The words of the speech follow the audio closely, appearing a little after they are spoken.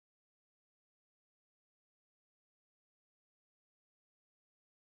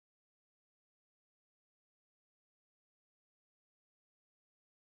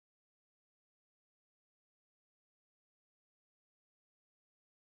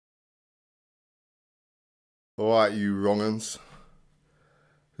Alright, you wrong-uns.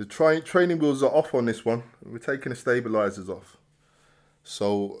 The training wheels are off on this one. We're taking the stabilizers off.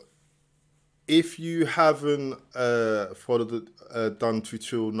 So if you haven't done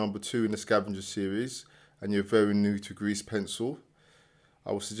tutorial number 2 in the scavenger series and you're very new to grease pencil,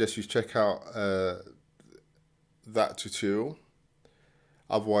 I would suggest you check out that tutorial.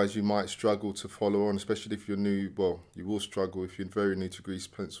 Otherwise you might struggle to follow on, especially if you're new. Well, you will struggle if you're very new to grease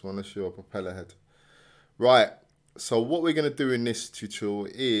pencil unless you're a propeller head. Right, so what we're going to do in this tutorial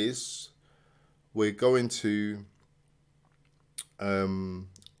is we're going to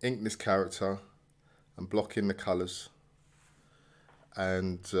ink this character and block in the colours,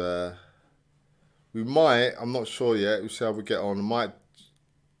 and we might, I'm not sure yet, we'll see how we get on. We might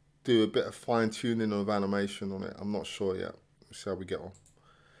do a bit of fine tuning of animation on it, I'm not sure yet. We'll see how we get on.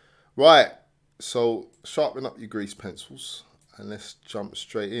 Right, so sharpen up your grease pencils and let's jump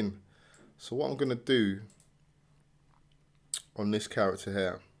straight in. So what I'm going to do on this character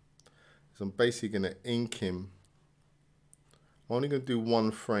here is I'm basically going to ink him. I'm only going to do one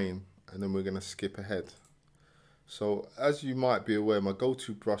frame and then we're going to skip ahead. So as you might be aware, my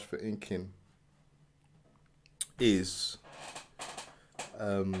go-to brush for inking is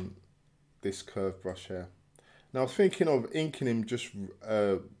this curved brush here. Now I was thinking of inking him just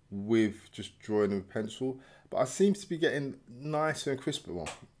with just drawing with pencil, but I seem to be getting nicer and crisper. Well,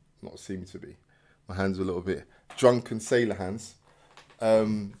 not seem to be. My hands are a little bit drunken sailor hands.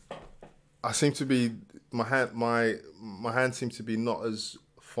 I seem to be my hand seems to be not as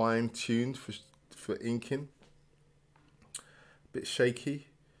fine tuned for inking. A bit shaky,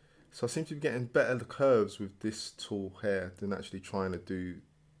 so I seem to be getting better curves with this tool here than actually trying to do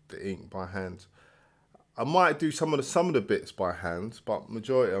the ink by hand. I might do some of the bits by hand, but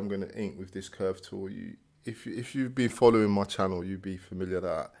majority I'm going to ink with this curve tool. If you've been following my channel, you'd be familiar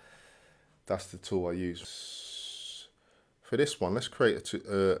that that's the tool I use. For this one, let's create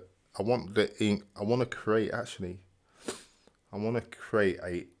I want to create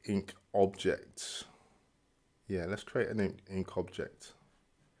a ink object. Yeah, let's create an ink object.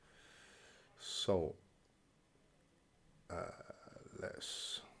 So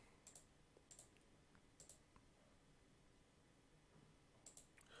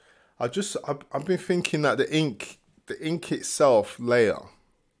I've been thinking that the ink itself layer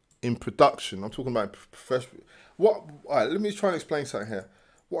in production, I'm talking about professional. All right, let me try and explain something here.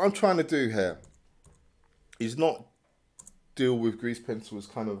 What I'm trying to do here is not deal with grease pencil as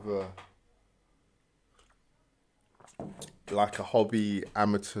kind of like a hobby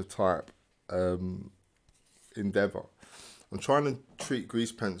amateur type endeavor. I'm trying to treat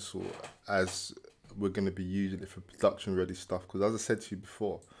grease pencil as we're going to be using it for production ready stuff, because as I said to you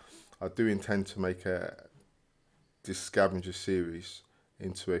before, I do intend to make this scavenger series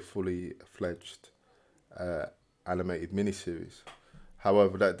into a fully fledged animated mini-series.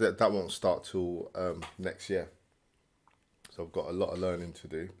 However, that won't start till next year. So I've got a lot of learning to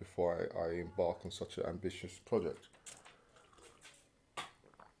do before I embark on such an ambitious project.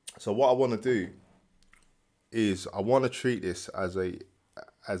 So what I want to do is I want to treat this as a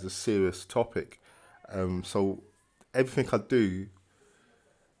serious topic. So everything I do,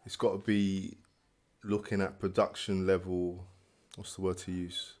 it's got to be looking at production level. What's the word to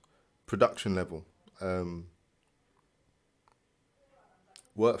use? Production level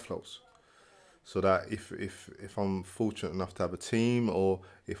workflows. So that if I'm fortunate enough to have a team, or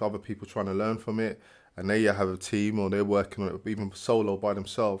if other people trying to learn from it and they have a team or they're working on it even solo by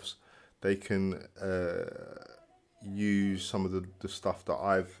themselves, they can use some of the stuff that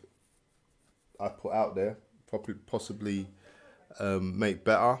I put out there, possibly make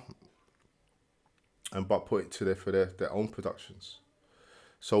better, and but put it to for their own productions.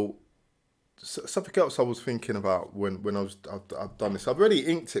 So something else I was thinking about when I've done this. I've already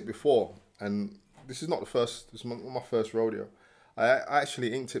inked it before, and this is not the first. This is my first rodeo. I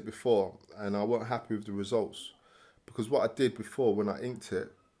actually inked it before, and I wasn't happy with the results, because what I did before when I inked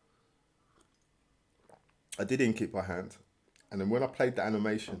it, I did ink it by hand, and then when I played the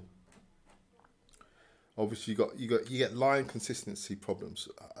animation, obviously you get line consistency problems.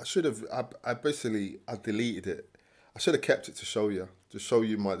 I basically deleted it. I should have kept it to show you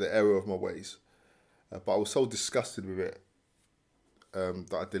the error of my ways, but I was so disgusted with it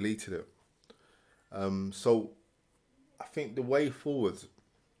that I deleted it. So I think the way forward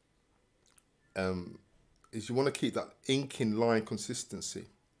is you want to keep that inking line consistency.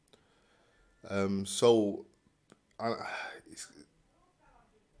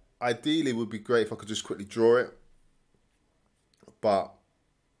 Ideally, it would be great if I could just quickly draw it, but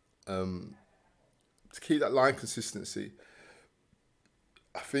to keep that line consistency,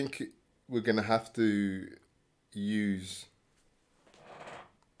 I think we're going to have to use,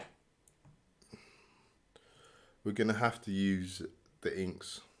 we're going to have to use the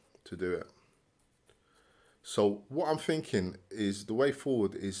inks to do it. So what I'm thinking is the way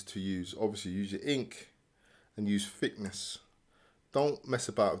forward is to use, obviously use your ink and use thickness. Don't mess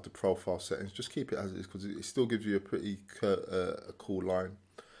about with the profile settings, just keep it as it is, because it still gives you a pretty a cool line.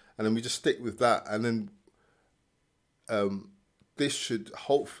 And then we just stick with that, and then this should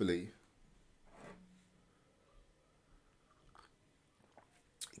hopefully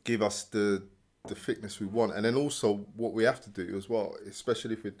give us the thickness we want. And then also what we have to do as well,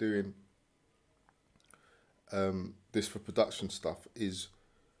 especially if we're doing this for production stuff, is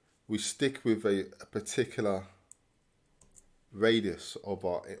we stick with a particular radius of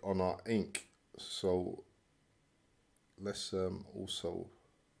on our ink. So let's also,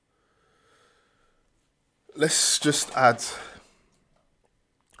 let's just add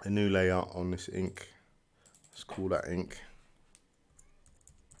a new layer on this ink. Let's call that ink.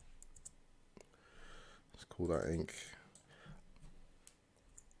 Let's call that ink.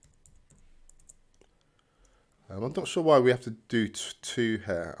 I'm not sure why we have to do two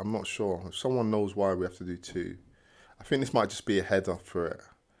here. I'm not sure. If someone knows why we have to do two, I think this might just be a header for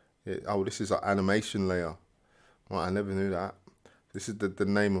it. Oh, this is our animation layer. Well, I never knew that. This is the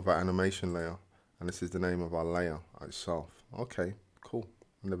name of our animation layer, and this is the name of our layer itself. Okay, cool.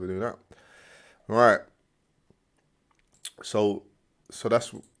 I never knew that. All right. So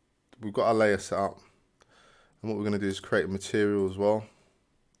that's, we've got our layer set up, and what we're going to do is create a material as well,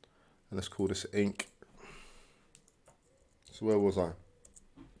 and let's call this ink. So where was I?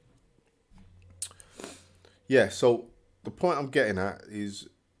 Yeah, so the point I'm getting at is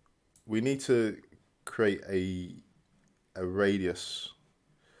we need to create a radius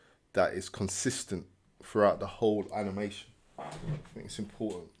that is consistent throughout the whole animation. I think it's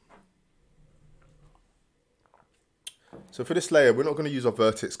important. So for this layer, we're not going to use our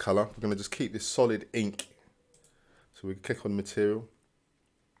vertex color. We're going to just keep this solid ink. So we click on material.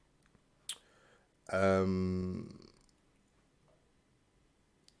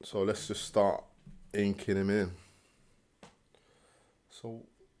 So let's just start inking him in. So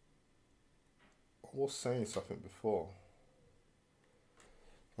I was saying something before.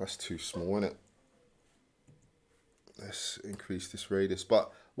 That's too small, isn't it? Let's increase this radius.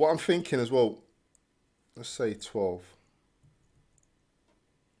 But what I'm thinking as well, let's say 12.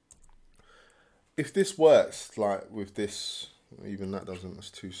 If this works, like with this, even that doesn't,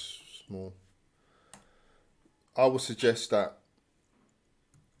 that's too small. I would suggest that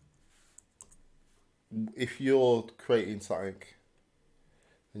if you're creating something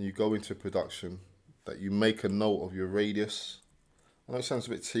and you go into production, that you make a note of your radius. I know it sounds a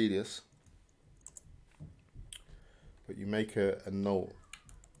bit tedious, but you make a note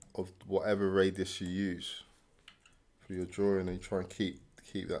of whatever radius you use for your drawing, and you try and keep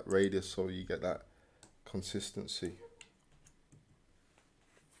that radius so you get that consistency.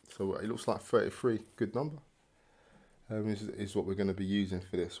 So it looks like 33, good number, is what we're going to be using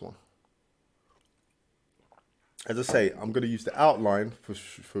for this one. As I say, I'm going to use the outline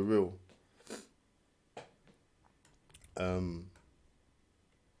for real.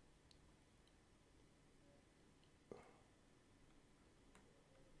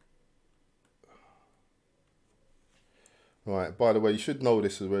 Right, by the way, you should know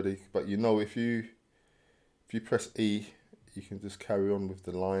this already, but you know if you press E, you can just carry on with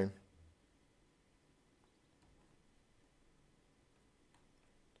the line.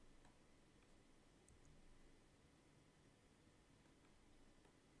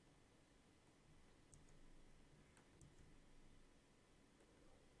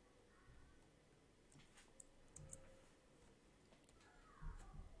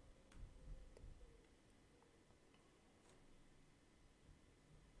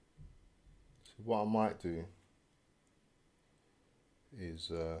 So what I might do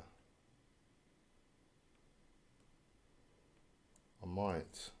is I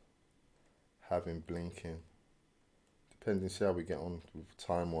might have him blinking, depending, see how we get on with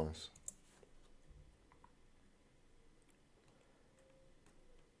time wise.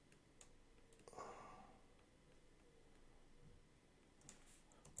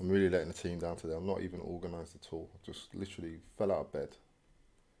 I'm really letting the team down today. I'm not even organised at all. I just literally fell out of bed.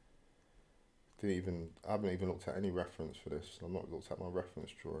 I haven't even looked at any reference for this. I've not looked at my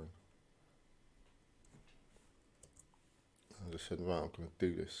reference drawing. I just said, right, I'm going to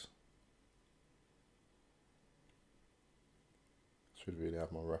do this. Should really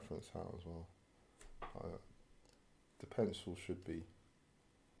have my reference out as well. The pencil should be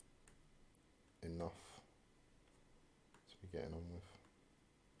enough to be getting on with.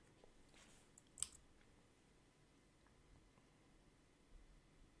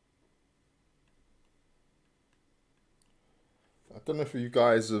 don't know if you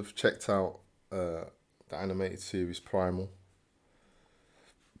guys have checked out the animated series Primal.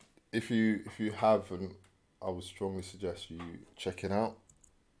 If you haven't, I would strongly suggest you check it out.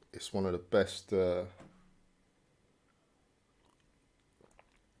 It's one of the best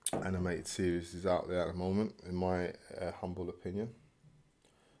animated series out there at the moment, in my humble opinion.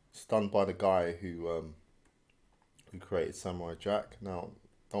 It's done by the guy who created Samurai Jack. Now,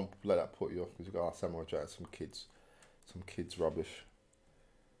 don't let that put you off because you got Samurai Jack, some kids rubbish.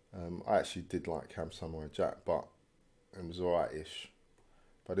 I actually did like Camp Samurai Jack, but it was alright-ish.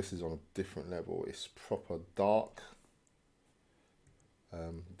 But this is on a different level. It's proper dark.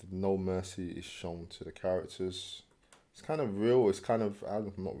 No mercy is shown to the characters. It's kind of real. It's kind of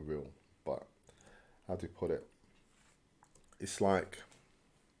not real, but how do you put it? It's like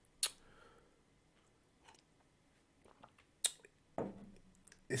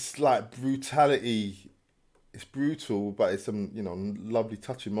brutality. It's brutal, but it's some lovely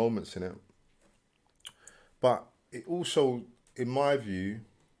touching moments in it. But it also, in my view,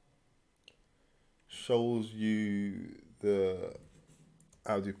 shows you the,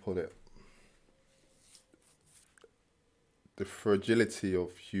 how do you put it, the fragility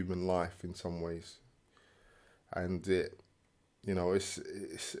of human life in some ways, and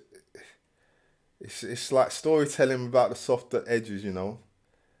it's like storytelling about the softer edges.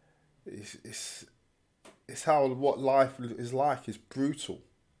 It's how what life is like is brutal.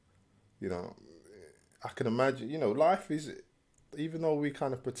 I can imagine. Life is, even though we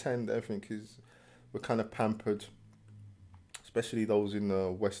kind of pretend everything is, we're kind of pampered, especially those in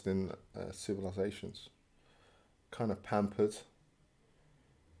the Western civilizations. Kind of pampered.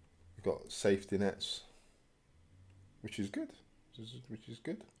 You've got safety nets, which is good. Which is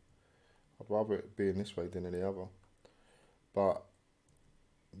good. I'd rather it being this way than any other. But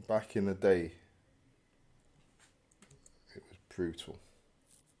back in the day, it was brutal.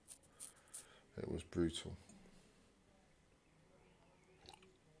 It was brutal.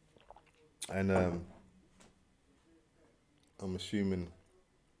 And I'm assuming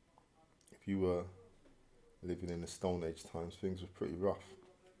if you were living in the Stone Age times, things were pretty rough.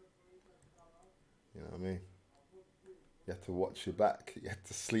 You know what I mean? You had to watch your back. You had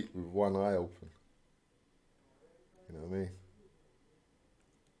to sleep with one eye open. You know what I mean?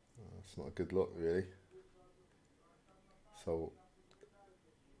 It's not a good look, really. So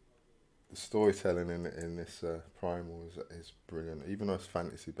the storytelling in this Primal is brilliant. Even though it's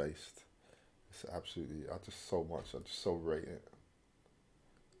fantasy based, it's absolutely. I just so rate it.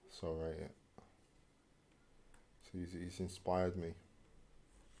 So rate it. So he's inspired me.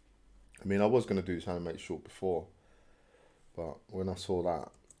 I mean, I was going to do this animated short before, but when I saw that,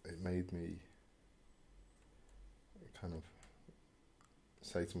 it made me kind of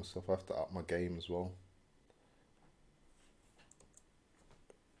say to myself, I have to up my game as well.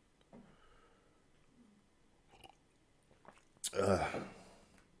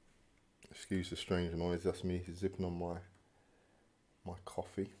 Excuse the strange noise, that's me zipping on my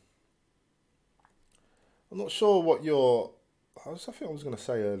coffee. I'm not sure what something I was going to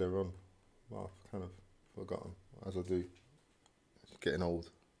say earlier on. Well, I've kind of forgotten, as I do. It's getting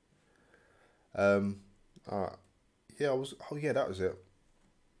old. Yeah, that was it.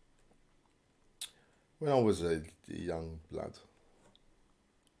 When I was a young lad,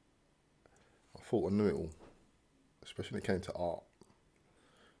 I thought I knew it all, especially when it came to art.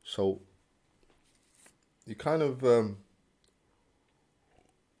 So, you kind of,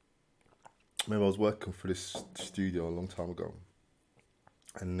 maybe I was working for this studio a long time ago,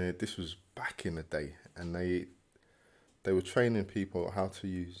 and this was back in the day, and they were training people how to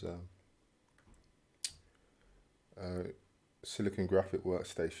use silicon graphic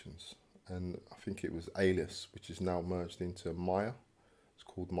workstations, and I think it was Alias, which is now merged into Maya. It's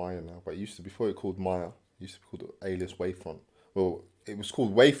called Maya now, but before it called Maya, it used to be called Alias Wavefront. Well, it was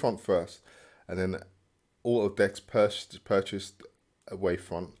called Wavefront first, and then Autodesk purchased a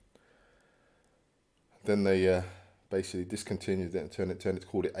Wavefront. Then they basically discontinued it and turned it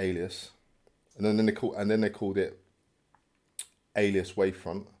called it Alias, and then they called it Alias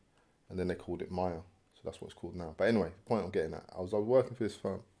Wavefront, and then they called it Maya. So that's what it's called now. But anyway, the point I'm getting at, I was working for this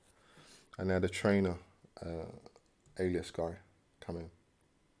firm, and they had a trainer, Alias guy, come in,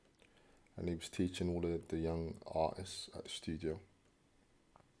 and he was teaching all the young artists at the studio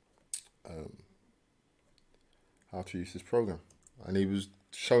how to use this program, and he was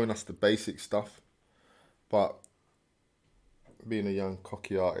showing us the basic stuff. But being a young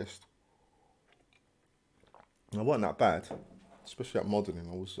cocky artist, I wasn't that bad, especially at modelling.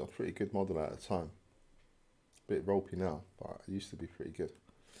 I was a pretty good modeller at the time. A bit ropey now, but I used to be pretty good.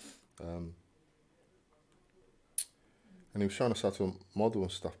 and he was showing us how to model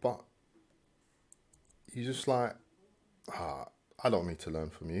and stuff. But he's just like, I don't need to learn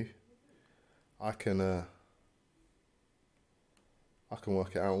from you. I can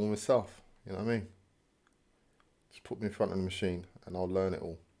work it out all myself. You know what I mean? Just put me in front of the machine and I'll learn it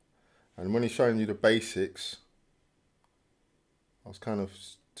all. And when he's showing you the basics, I was kind of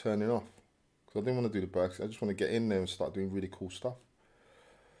turning off because I didn't want to do the basics. I just want to get in there and start doing really cool stuff.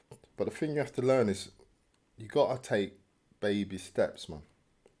 But the thing you have to learn is you got to take baby steps, man.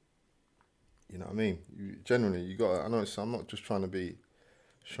 You know what I mean? Generally, you got to, I know I'm not just trying to be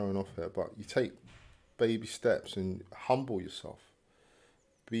showing off here, but you take baby steps and humble yourself.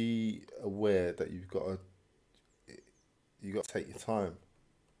 Be aware that you got to take your time.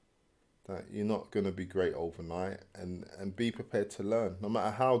 That you're not going to be great overnight, and be prepared to learn. No matter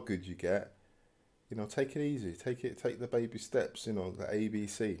how good you get, you know, take it easy. Take the baby steps. You know, the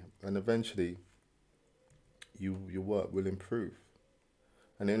ABC, and eventually, your work will improve,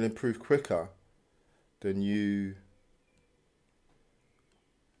 and it'll improve quicker than you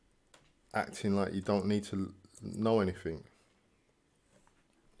acting like you don't need to know anything.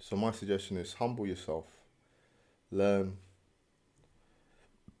 So my suggestion is humble yourself, learn.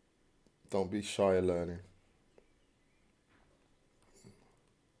 Don't be shy of learning.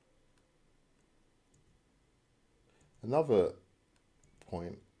 Another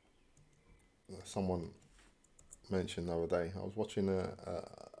point that someone mentioned the other day, I was watching a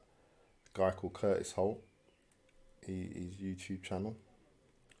guy called Curtis Holt, his YouTube channel,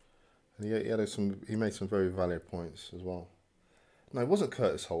 and he made some very valid points as well. No, it wasn't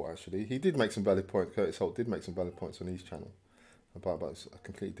Curtis Holt actually. He did make some valid points. Curtis Holt did make some valid points on his channel about a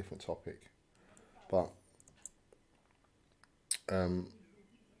completely different topic, but so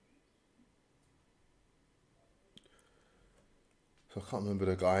I can't remember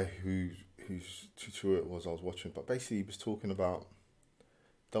the guy whose tutorial it was I was watching, but basically he was talking about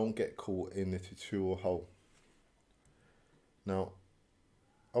don't get caught in the tutorial hole. Now,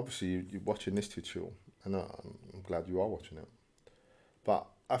 obviously you're watching this tutorial, and I'm glad you are watching it. But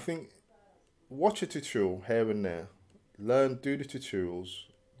I think watch a tutorial here and there, do the tutorials,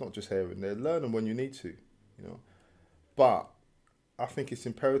 not just here and there, learn them when you need to, you know. But I think it's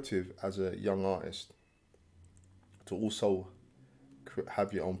imperative as a young artist to also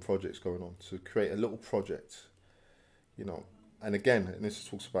have your own projects going on, to create a little project, you know. And again, and this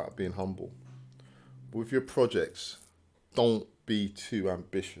talks about being humble. With your projects, don't be too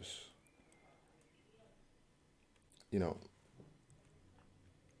ambitious. You know,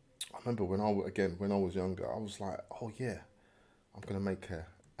 I remember when I was younger, I was like, oh yeah, I'm gonna make an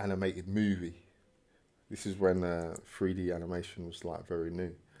animated movie. This is when 3D animation was like very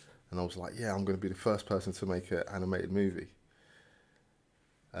new, and I was like, yeah, I'm gonna be the first person to make an animated movie,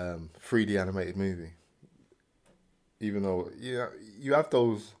 3D animated movie. Even though you have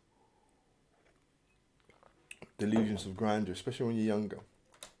those delusions of grandeur, especially when you're younger.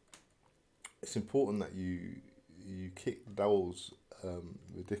 It's important that you kick those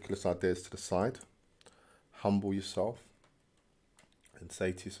ridiculous ideas to the side, humble yourself, and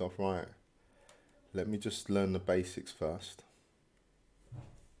say to yourself, right, let me just learn the basics first.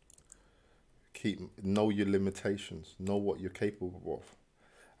 Know your limitations, know what you're capable of,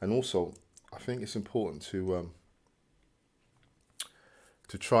 and also I think it's important to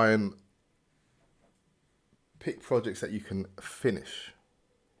try and pick projects that you can finish.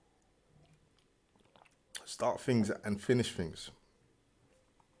 Start things and finish things.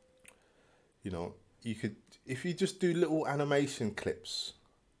 You know, you could, if you just do little animation clips,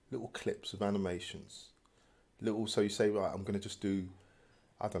 little clips of animations, so you say, right, I'm going to just do,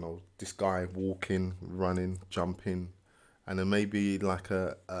 I don't know, this guy walking, running, jumping, and then maybe like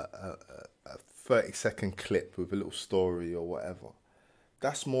a 30-second clip with a little story or whatever.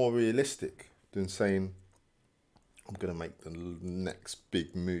 That's more realistic than saying, I'm going to make the next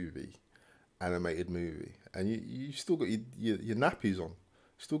big movie, animated movie. And you still got your nappies on.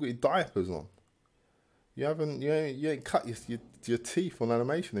 You still got your diapers on. You ain't cut your teeth on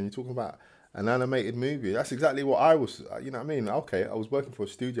animation, and you're talking about an animated movie. That's exactly what I was, you know what I mean? Okay, I was working for a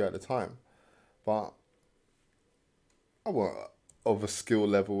studio at the time, but I wasn't of a skill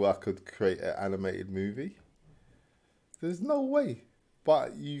level I could create an animated movie. There's no way.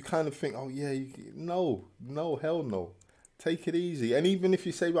 But you kind of think, oh yeah, no, hell no. Take it easy. And even if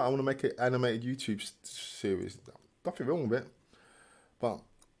you say, right, I want to make an animated YouTube series, nothing wrong with it. But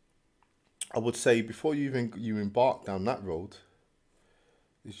I would say before you embark down that road,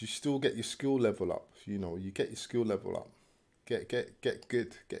 is you still get your skill level up. You know, you get your skill level up. Get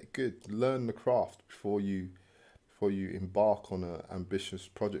good. Learn the craft before you embark on an ambitious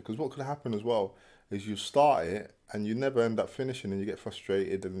project. Because what could happen as well is you start it and you never end up finishing, and you get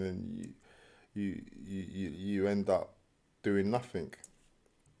frustrated, and then you end up doing nothing.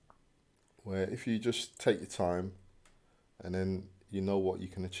 Where if you just take your time, and then you know what you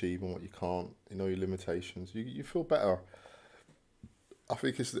can achieve and what you can't, you know your limitations, you feel better. I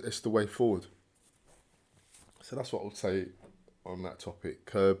think it's the way forward. So that's what I would say on that topic.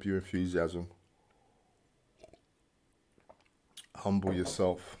 Curb your enthusiasm. Humble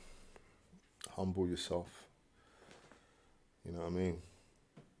yourself. Humble yourself. You know what I mean?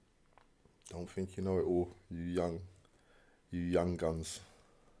 Don't think you know it all, you young guns.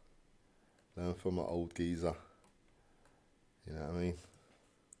 Learn from an old geezer. You know what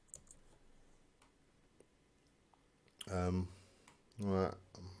I mean? Right.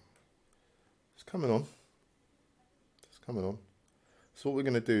 It's coming on. It's coming on. So what we're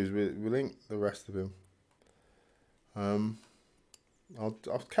going to do is we'll link the rest of him.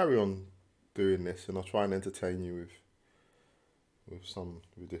 I'll carry on doing this, and I'll try and entertain you with some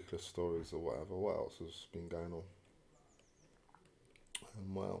ridiculous stories or whatever. What else has been going on?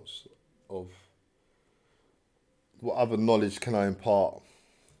 And what else of what other knowledge can I impart?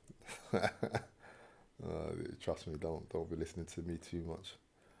 Trust me, don't be listening to me too much.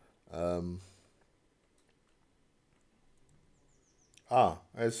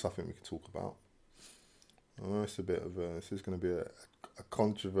 There's something we can talk about. It's a bit of this is going to be a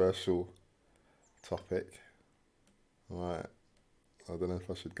controversial topic. Right. I don't know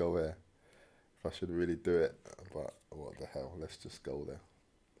if I should go there, if I should really do it, but what the hell, let's just go there.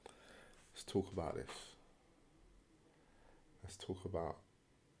 Let's talk about this. Let's talk about,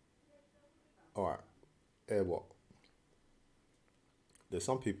 alright, what? There's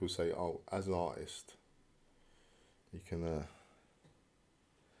some people who say, oh, as an artist, you can,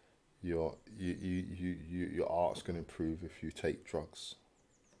 your art's going to improve if you take drugs.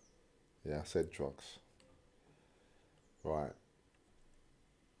 Yeah, I said drugs. Right.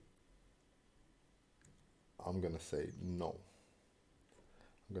 I'm going to say no.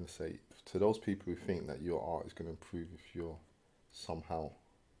 I'm going to say to those people who think that your art is going to improve if you're somehow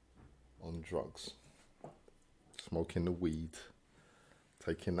on drugs, smoking the weed,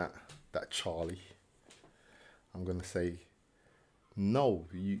 taking that Charlie, I'm going to say no.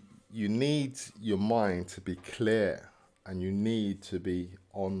 You need your mind to be clear, and you need to be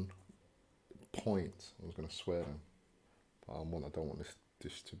on point. I was going to swear then, but I don't want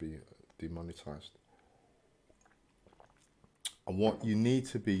this to be demonetized. You need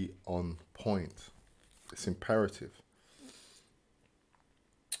to be on point. It's imperative.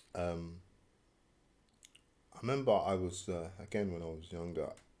 I remember I was, again, when I was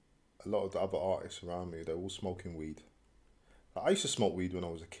younger, a lot of the other artists around me, they're all smoking weed. I used to smoke weed when I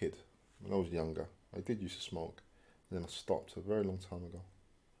was a kid, when I was younger. I did used to smoke, and then I stopped a very long time ago.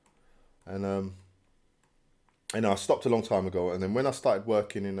 And I stopped a long time ago, and then when I started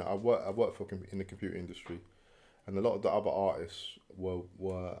working I worked in the computer industry, and a lot of the other artists were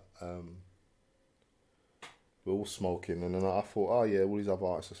all smoking, and then I thought, oh yeah, all these other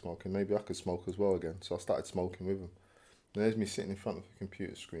artists are smoking, maybe I could smoke as well again. So I started smoking with them. And there's me sitting in front of a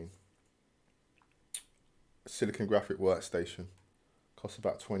computer screen, a Silicon Graphic workstation, cost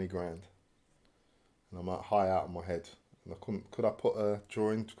about 20 grand, and I'm like high out of my head, and could I put a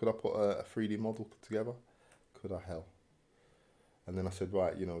 3D model together? Could I? Hell. And then I said,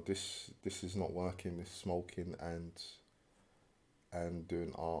 right, this is not working, this smoking and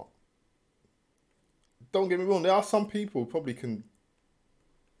doing art. Don't get me wrong, there are some people who probably can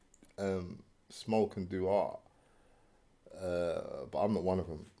smoke and do art, but I'm not one of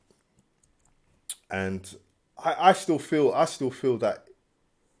them. And I still feel that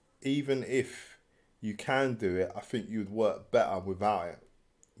even if you can do it, I think you'd work better without it,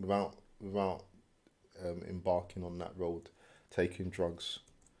 without embarking on that road, taking drugs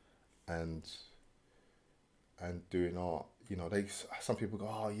and doing art. Some people go,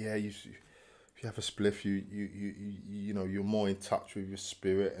 oh yeah, if you have a spliff, you're more in touch with your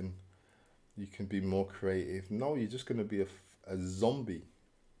spirit and you can be more creative. No, you're just gonna be a zombie.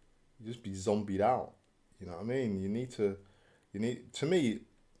 You just be zombied out. You know what I mean? To me,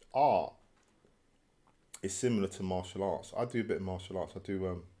 art is similar to martial arts. I do a bit of martial arts. I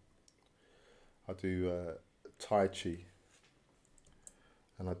do Tai Chi,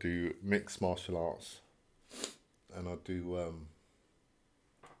 and I do mixed martial arts, and I do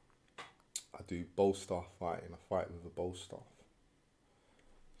bow staff fighting. I fight with a bow staff.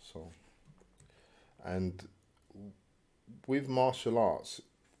 So, and with martial arts,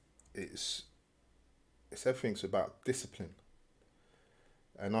 it's everything's about discipline,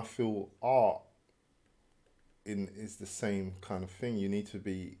 and I feel art is the same kind of thing. You need to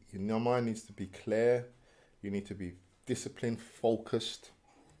be, your mind needs to be clear. You need to be disciplined, focused,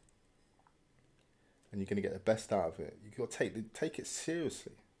 and you're gonna get the best out of it. You got to take it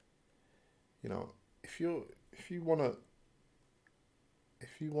seriously. You know, if you if you wanna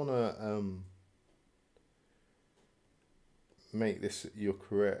if you wanna make this your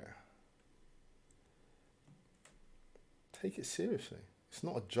career, take it seriously. It's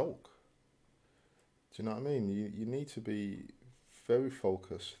not a joke. Do you know what I mean? You need to be very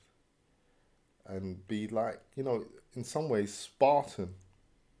focused and be like, you know, in some ways Spartan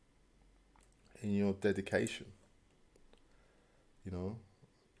in your dedication. You know,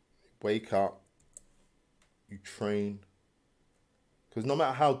 wake up, you train, because no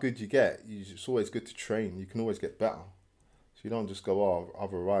matter how good you get, it's always good to train. You can always get better. So you don't just go, oh,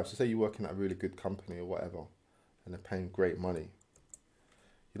 I've arrived. So say you're working at a really good company or whatever, and they're paying great money.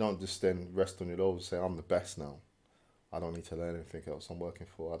 You don't just then rest on your laurels and say, I'm the best now. I don't need to learn anything else. I'm working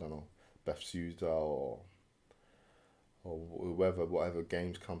for, I don't know, Beth Suda or whatever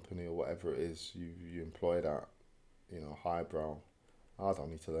games company or whatever it is you employed at, you know, highbrow. I don't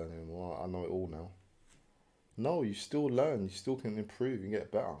need to learn anymore. I know it all now. No, you still learn. You still can improve and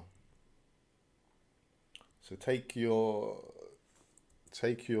get better. So take your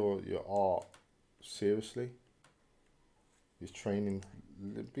art seriously. Your training,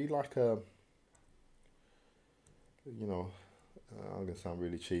 be like a, you know, I'm gonna sound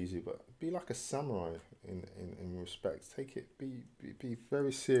really cheesy, but be like a samurai in respect. Take it, be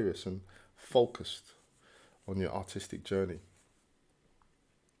very serious and focused on your artistic journey.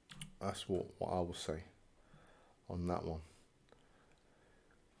 That's what I will say on that one.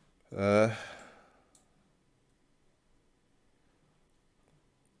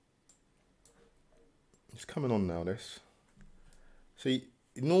 It's coming on now. This. See,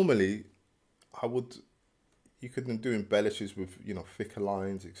 normally I would, you could do embellishes with, you know, thicker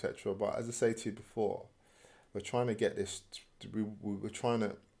lines, etc. But as I say to you before, we're trying to get this. We're trying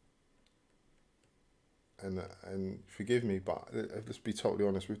to, and forgive me, but let's be totally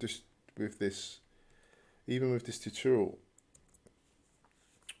honest with this, even with this tutorial,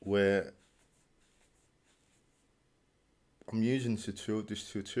 where I'm using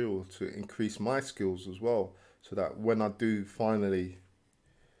this tutorial to increase my skills as well, so that when I do finally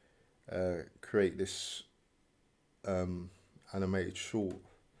create this animated short,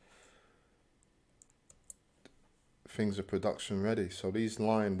 things are production ready. So these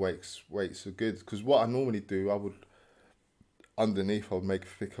line weights are good, because what I normally do, I would underneath I would make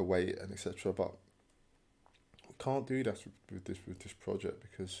thicker weight and etc. But we can't do that with this project,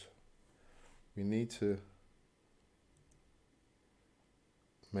 because we need to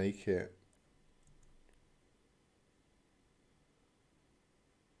make it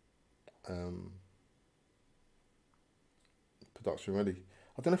production ready.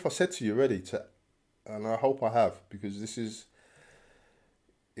 I don't know if I said to you already, and I hope I have, because this is,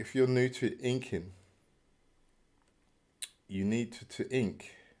 if you're new to inking, you need to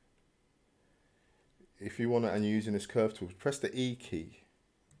ink. If you want to, and you're using this curve tool, press the E key,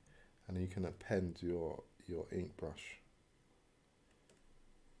 and you can append your ink brush.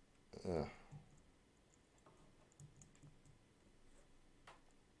 I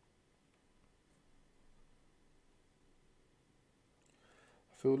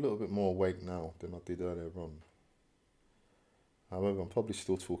feel a little bit more awake now than I did earlier on. However, I'm probably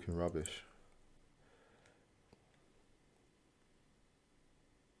still talking rubbish.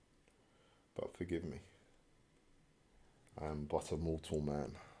 But forgive me. I am but a mortal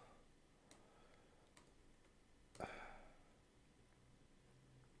man.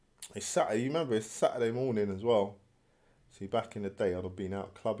 It's Saturday, you remember it's Saturday morning as well. See, back in the day I'd have been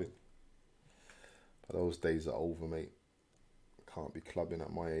out clubbing. But those days are over, mate. Can't be clubbing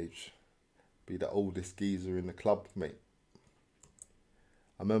at my age. Be the oldest geezer in the club, mate.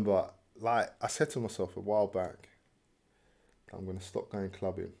 I remember, like, I said to myself a while back, I'm going to stop going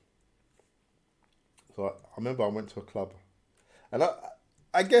clubbing. So I remember I went to a club. And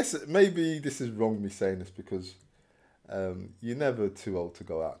I guess maybe this is wrong me saying this, because you're never too old to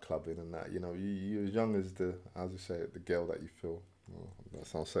go out clubbing and that. You know, you're as young as as you say, the girl that you feel. Well, that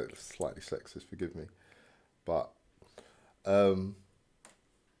sounds slightly sexist, forgive me. But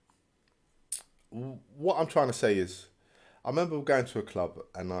what I'm trying to say is, I remember going to a club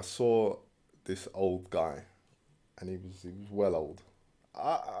and I saw this old guy, and he was well old.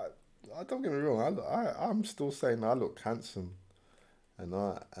 I don't get me wrong. I'm still saying I look handsome, and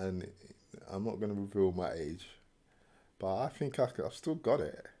I'm not going to reveal my age, but I think I've still got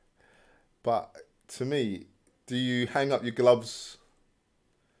it. But to me, do you hang up your gloves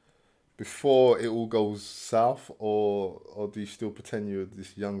before it all goes south, or do you still pretend you're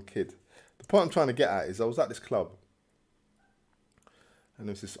this young kid? The point I'm trying to get at is I was at this club and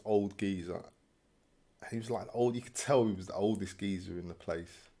there was this old geezer. He was like old. You could tell he was the oldest geezer in the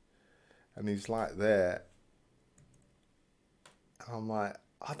place, and he's like there. And I'm like,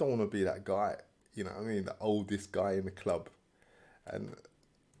 I don't want to be that guy. You know what I mean? The oldest guy in the club. And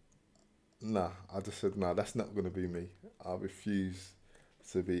nah, I just said, nah, that's not gonna be me. I refuse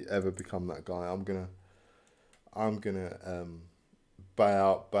to be ever become that guy. I'm gonna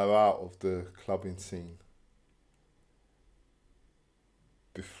bow out of the clubbing scene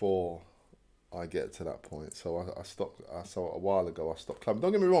before I get to that point. So I stopped. So a while ago I stopped clubbing.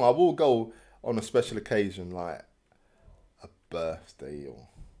 Don't get me wrong. I will go on a special occasion like a birthday or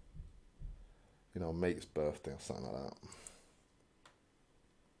mate's birthday or something like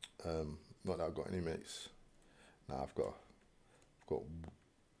that. Not that I've got any mates. Nah, got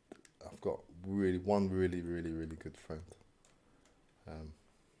I've got one really good friend.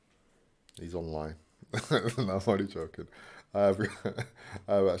 He's online. No, I'm only joking. I've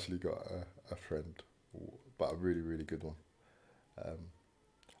I've actually got a friend, but a really good one. I've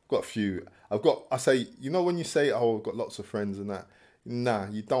got a few. I say, when you say, oh, I've got lots of friends and that, nah,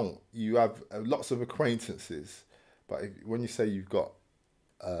 you don't. You have lots of acquaintances, but when you say you'll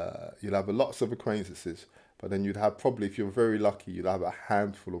have lots of acquaintances, but then you'd have probably, if you're very lucky, you'd have a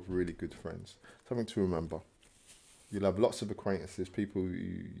handful of really good friends. Something to remember. You'll have lots of acquaintances, people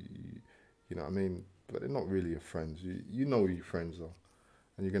you know what I mean, but they're not really your friends. You know who your friends are,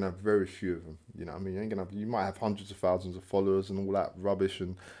 and you're gonna have very few of them. You know what I mean? You might have hundreds of thousands of followers and all that rubbish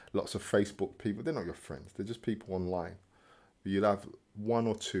and lots of Facebook people. They're not your friends. They're just people online. But you'll have one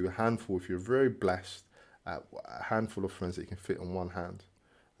or two, a handful if you're very blessed, a handful of friends that you can fit on one hand,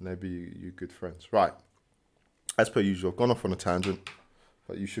 and they'll be your good friends. Right. As per usual, I've gone off on a tangent,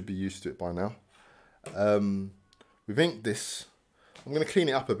 but you should be used to it by now. We've inked this. I'm going to clean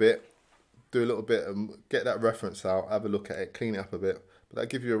it up a bit, do a little bit, get that reference out, have a look at it, clean it up a bit. But that'll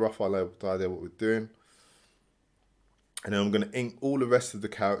give you a rough idea what we're doing. And then I'm going to ink all the rest of the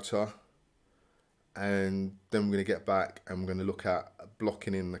character. And then we're going to get back and we're going to look at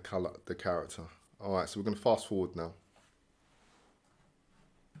blocking in the color, the character. All right, so we're going to fast forward now.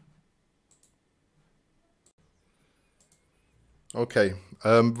 Okay,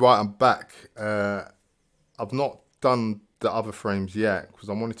 right, I'm back. I've not done the other frames yet because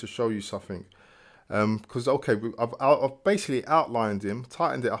I wanted to show you something. Because I've basically outlined him,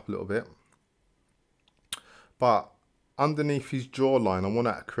 tightened it up a little bit, but underneath his jawline, I want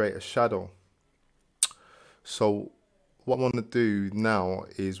to create a shadow. So what I want to do now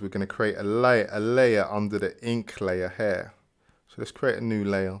is we're going to create a layer under the ink layer here. So let's create a new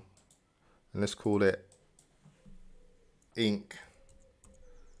layer, and let's call it ink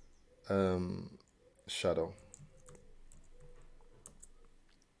shadow.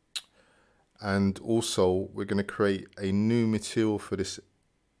 And also we're going to create a new material for this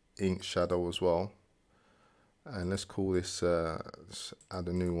ink shadow as well, and let's call this let's add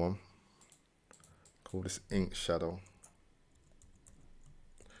a new one, call this ink shadow.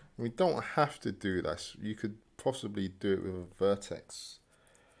 We don't have to do this. You could possibly do it with a vertex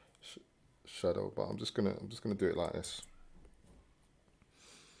shadow, but I'm just gonna do it like this.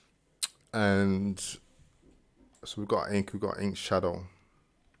 And so we've got ink shadow.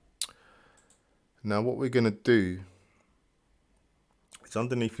 Now what we're gonna do is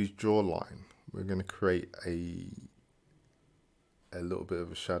underneath his jawline, we're gonna create a little bit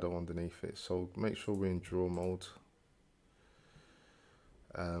of a shadow underneath it. So make sure we're in draw mode.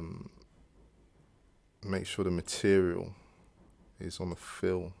 Make sure the material is on the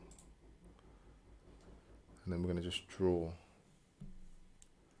fill, and then we're going to just draw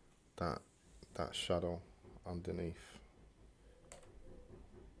that shadow underneath.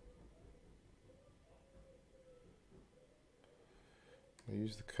 I'll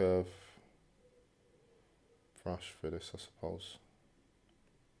use the curve brush for this, I suppose.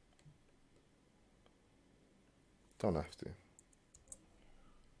 Don't have to.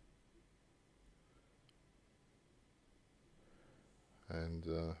 And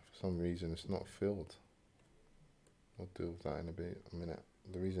for some reason it's not filled. I'll deal with that in a minute.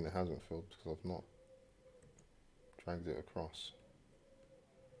 The reason it hasn't filled is because I've not dragged it across.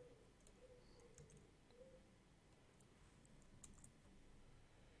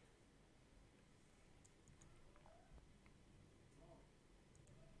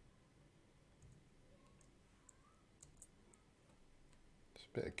 There's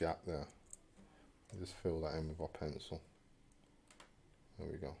a bit of gap there. I'll just fill that in with our pencil. There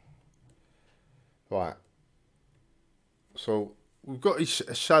we go. Right. So we've got a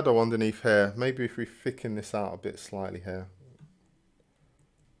shadow underneath here. Maybe if we thicken this out a bit slightly here.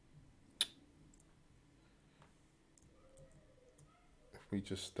 If we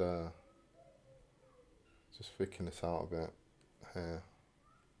just thicken this out a bit here.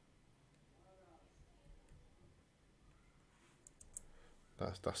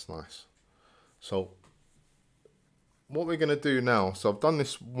 That's nice. So what we're going to do now, so I've done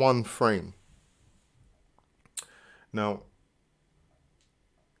this one frame. Now,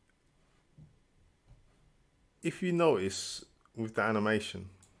 if you notice with the animation,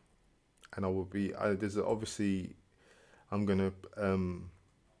 and I will be, there's obviously, I'm going to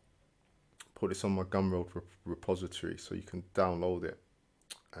put this on my Gumroad repository so you can download it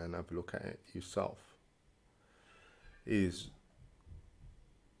and have a look at it yourself. Is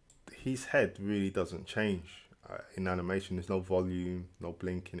his head really doesn't change in animation. There's no volume, no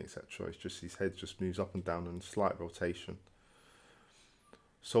blinking, etc. It's just his head just moves up and down in slight rotation.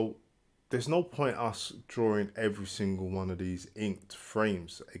 So there's no point us drawing every single one of these inked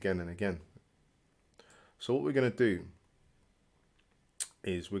frames again and again. So what we're going to do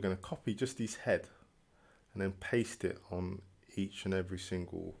is we're going to copy just his head and then paste it on each and every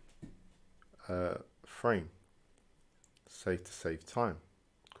single frame, to save time.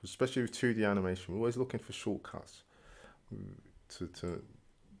 Because especially with 2D animation, we're always looking for shortcuts to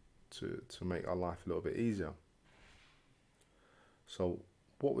make our life a little bit easier. So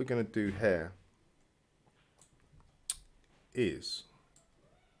what we're going to do here is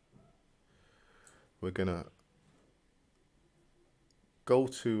we're going to go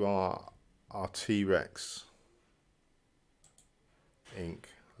to our T-Rex ink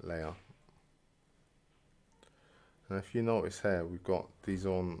layer. And if you notice here, we've got these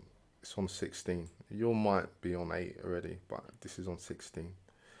on, it's on 16. Yours might be on 8 already, but this is on 16.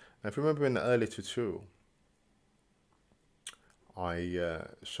 Now if you remember in the earlier tutorial, I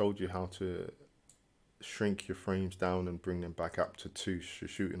showed you how to shrink your frames down and bring them back up to 2,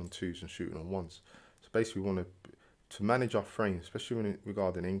 shooting on 2s and shooting on 1s. So basically we want to manage our frames, especially when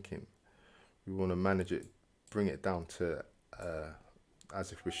regarding inking, we want to manage it, bring it down to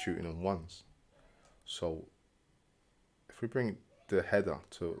as if we're shooting on 1s. So if we bring the header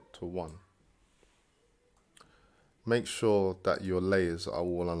to 1, make sure that your layers are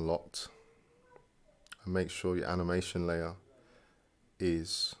all unlocked, and make sure your animation layer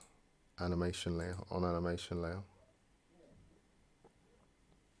is animation layer on animation layer.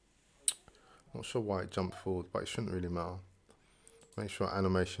 Not sure why it jumped forward, but it shouldn't really matter. Make sure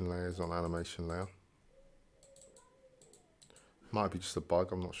animation layer is on animation layer. Might be just a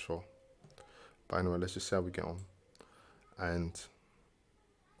bug, I'm not sure. But anyway, let's just see how we get on. And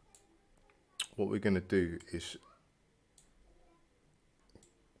what we're going to do is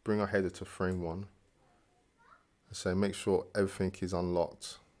bring our header to frame 1 and say make sure everything is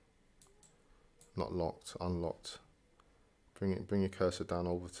unlocked, not locked, unlocked. Bring your cursor down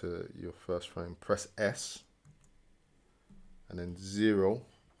over to your first frame, press S and then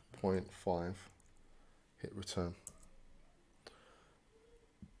 0.5, hit return.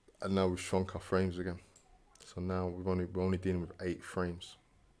 And now we've shrunk our frames again. So now we're only dealing with 8 frames.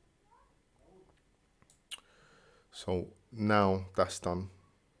 So now that's done.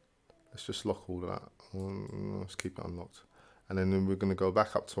 Let's just lock all of that. Let's keep it unlocked. And then we're going to go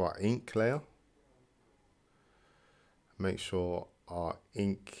back up to our ink layer. Make sure our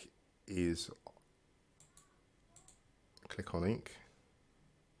ink is, click on ink.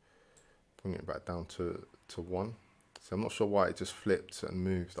 Bring it back down to 1. So I'm not sure why it just flipped and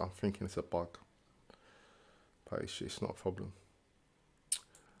moved. I'm thinking it's a bug, but it's not a problem.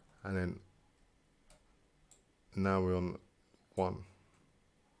 And then now we're on 1.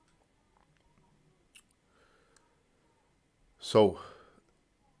 So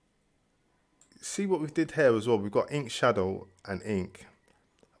see what we did here as well. We've got ink shadow and ink.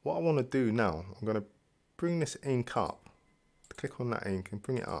 What I want to do now, I'm going to bring this ink up, click on that ink and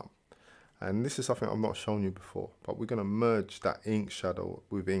bring it up. And this is something I've not shown you before, but we're going to merge that ink shadow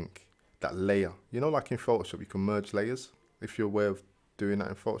with ink, that layer. You know, like in Photoshop, you can merge layers. If you're aware of doing that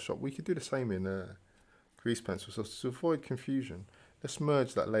in Photoshop, we could do the same in Grease Pencil. So to avoid confusion, let's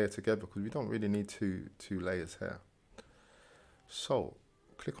merge that layer together because we don't really need two layers here. So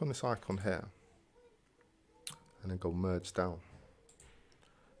click on this icon here and then go merge down.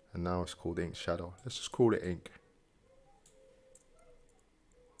 And now it's called ink shadow. Let's just call it ink.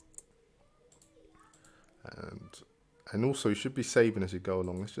 And also you should be saving as you go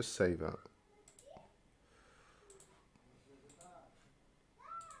along. Let's just save that.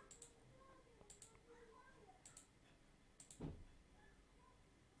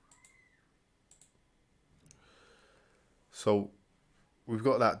 So we've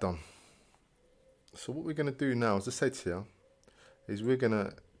got that done. So what we're going to do now, as I said to you, is we're going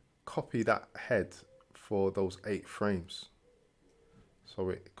to copy that head for those 8 frames. So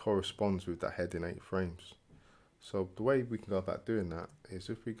it corresponds with that head in 8 frames. So the way we can go about doing that is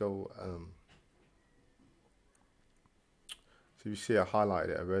if we go, so you see I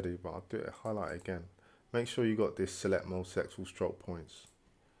highlighted it already, but I'll do it, highlight it again. Make sure you got this select mode, select all stroke points,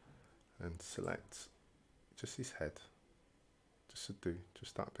 and select just his head, just to do,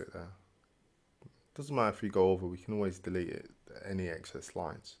 just that bit there. Doesn't matter if you go over, we can always delete it, any excess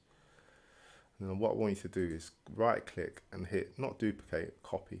lines. And then what I want you to do is right click and hit, not duplicate,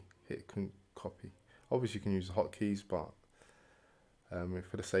 copy, hit copy. Obviously you can use the hotkeys, but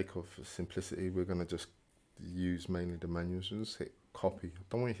for the sake of simplicity, we're going to just use mainly the menus. So just hit copy. I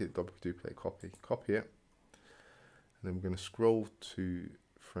don't want you to hit double duplicate, copy it. And then we're going to scroll to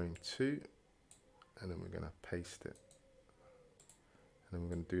frame 2, and then we're going to paste it. And then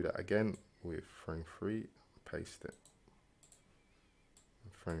we're going to do that again with frame 3, paste it.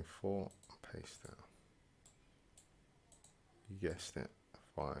 And frame 4, paste it. You guessed it,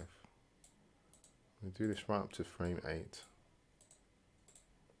 5. We do this right up to frame 8.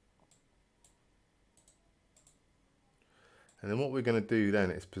 And then what we're going to do then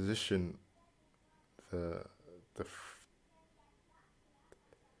is position the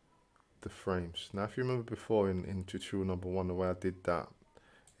frames. Now, if you remember before in tutorial number 1, the way I did that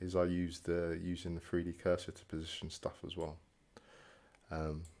is I used using the 3D cursor to position stuff as well.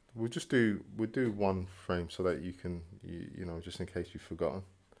 We'll do 1 frame so that you can, you know, just in case you've forgotten.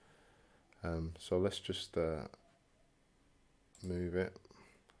 So let's just move it.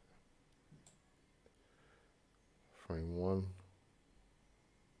 Frame 1.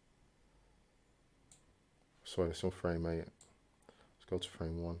 Sorry, it's on frame 8. Let's go to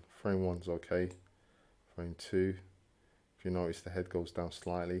frame 1. Frame 1's okay. Frame 2. If you notice, the head goes down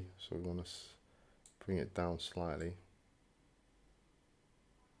slightly, so we want to bring it down slightly.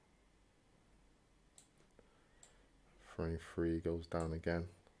 Frame 3 goes down again.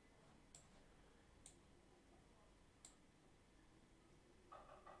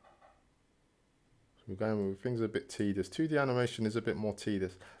 So we're going with things are a bit tedious. 2D animation is a bit more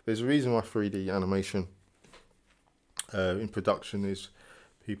tedious. There's a reason why 3D animation in production is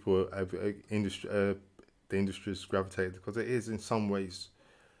people have the industry has gravitated, because it is in some ways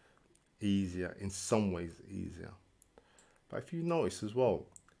easier. But if you notice as well,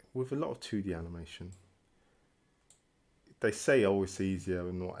 with a lot of 2D animation, they say, oh, it's easier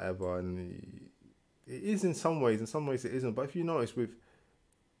and whatever, and it is in some ways it isn't. But if you notice with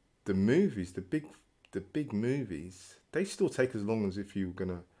the movies, the big movies, they still take as long as if you were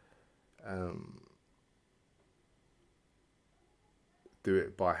gonna do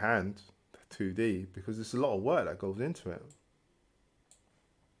it by hand, 2D, because there's a lot of work that goes into it.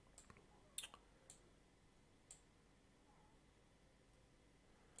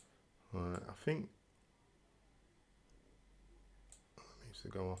 Alright, I think it needs to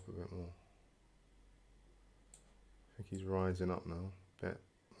go up a bit more. I think he's rising up now a bit.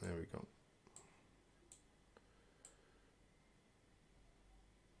 There we go.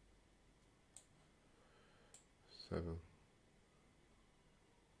 Seven.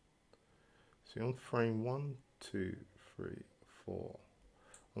 See, on frame 1, 2, 3, 4.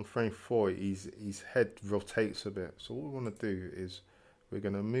 On frame 4, his head rotates a bit. So what we want to do is we're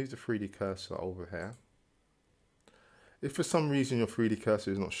going to move the 3D cursor over here. If for some reason your 3D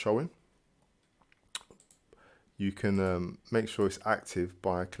cursor is not showing, you can make sure it's active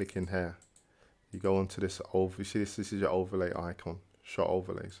by clicking here. You go onto this over. You see this is your overlay icon, shot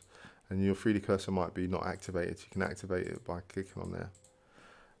overlays, and your 3D cursor might be not activated. You can activate it by clicking on there.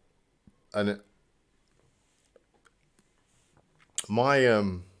 And my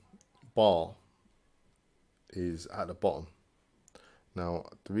bar is at the bottom. Now,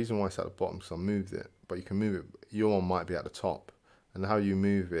 the reason why it's at the bottom is because I moved it, but you can move it. Your one might be at the top. And how you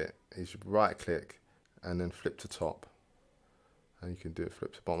move it is you right click and then flip to top. And you can do it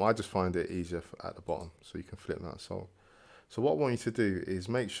flip to bottom. I just find it easier at the bottom, so you can flip that. So what I want you to do is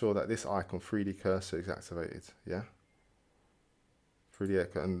make sure that this icon 3D cursor is activated, yeah?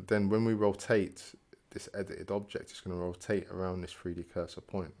 3D, and then when we rotate this edited object, it's going to rotate around this 3D cursor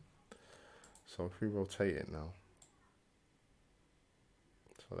point. So if we rotate it now,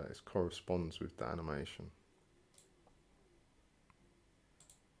 so that it corresponds with the animation.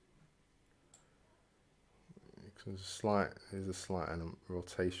 There's a slight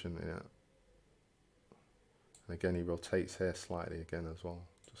rotation in it. And again, he rotates here slightly again as well,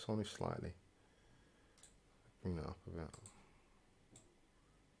 just only slightly. Bring that up a bit.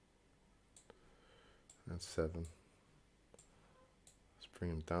 And 7. Let's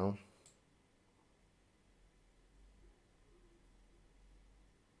bring them down.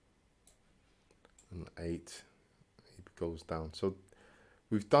 And 8, it goes down. So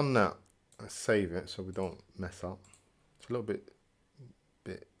we've done that. Let's save it so we don't mess up. It's a little bit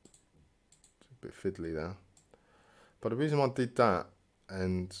fiddly there. But the reason why I did that,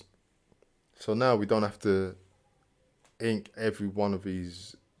 and so now we don't have to ink every one of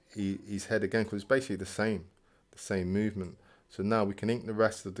his head again, because it's basically the same movement. So now we can ink the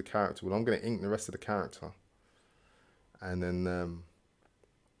rest of the character. Well, I'm going to ink the rest of the character, and then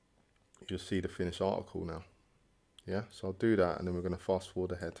you'll see the finished article now. Yeah, so I'll do that, and then we're going to fast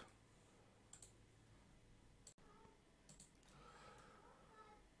forward ahead.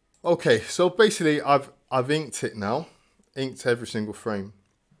 Okay, so basically I've inked it now, inked every single frame.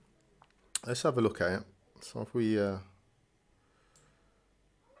 Let's have a look at it. So if we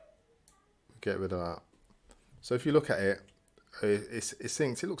get rid of that. So if you look at it, it's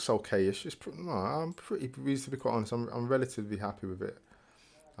inked. It looks okay. It's just no, I'm pretty pleased, to be quite honest. I'm relatively happy with it.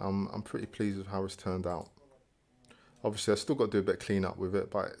 I'm pretty pleased with how it's turned out. Obviously, I've still got to do a bit of clean up with it,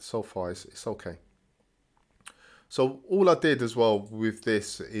 but so far it's okay. So all I did as well with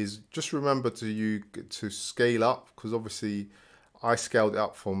this is just remember to scale up, because obviously I scaled it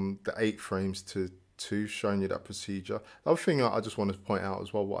up from the 8 frames to 2, showing you that procedure. The other thing I just want to point out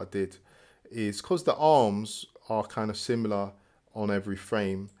as well, what I did is, because the arms are kind of similar on every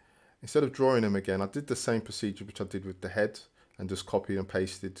frame, instead of drawing them again, I did the same procedure which I did with the head, and just copied and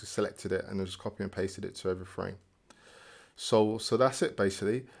pasted, just selected it and then just copy and pasted it to every frame. So that's it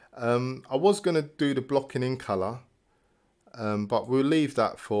basically. I was going to do the blocking in color, but we'll leave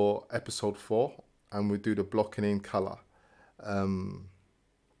that for episode 4, and we'll do the blocking in color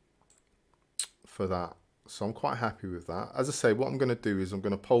for that. So I'm quite happy with that. As I say, what I'm going to do is I'm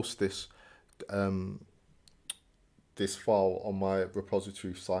going to post this this file on my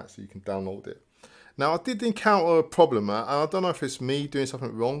repository site so you can download it. Now, I did encounter a problem, and I don't know if it's me doing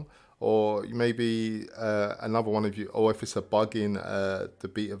something wrong, or maybe another one of you, or if it's a bug in the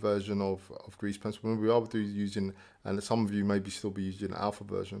beta version of Grease Pencil. When we are using, and some of you maybe still be using the alpha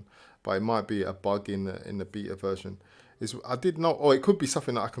version, but it might be a bug in the beta version. Is I did not, or it could be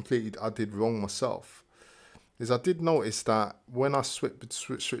something that I did wrong myself. Is I did notice that when I switch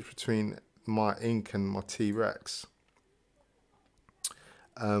between my ink and my T-Rex,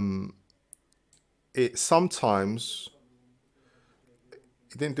 it sometimes,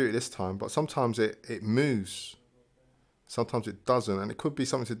 it didn't do it this time, but sometimes it moves, sometimes it doesn't, and it could be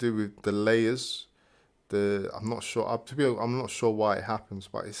something to do with the layers. I'm not sure. I'm not sure why it happens,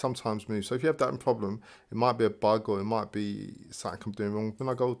 but it sometimes moves. So if you have that problem, it might be a bug, or it might be something I'm doing wrong. When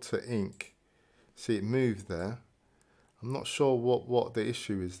I go to ink, see it move there. I'm not sure what the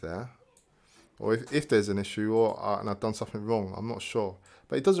issue is there, or if there's an issue, or and I've done something wrong. I'm not sure,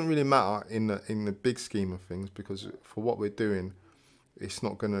 but it doesn't really matter in the big scheme of things, because for what we're doing, it's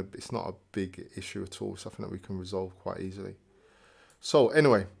not a big issue at all. It's something that we can resolve quite easily. So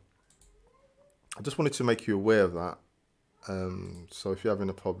anyway, I just wanted to make you aware of that. So if you're having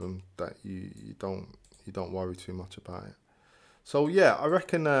a problem, that you don't worry too much about it. So yeah, I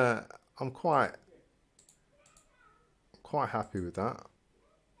reckon I'm quite happy with that.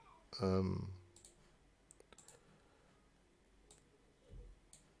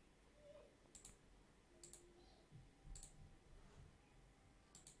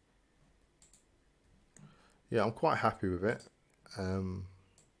 Yeah, I'm quite happy with it.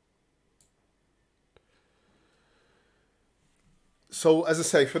 So as I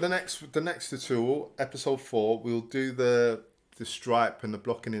say, for the next tutorial, episode 4, we'll do the stripe and the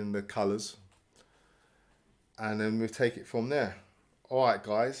blocking in the colors, and then we'll take it from there. All right,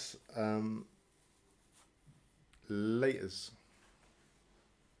 guys. Laters.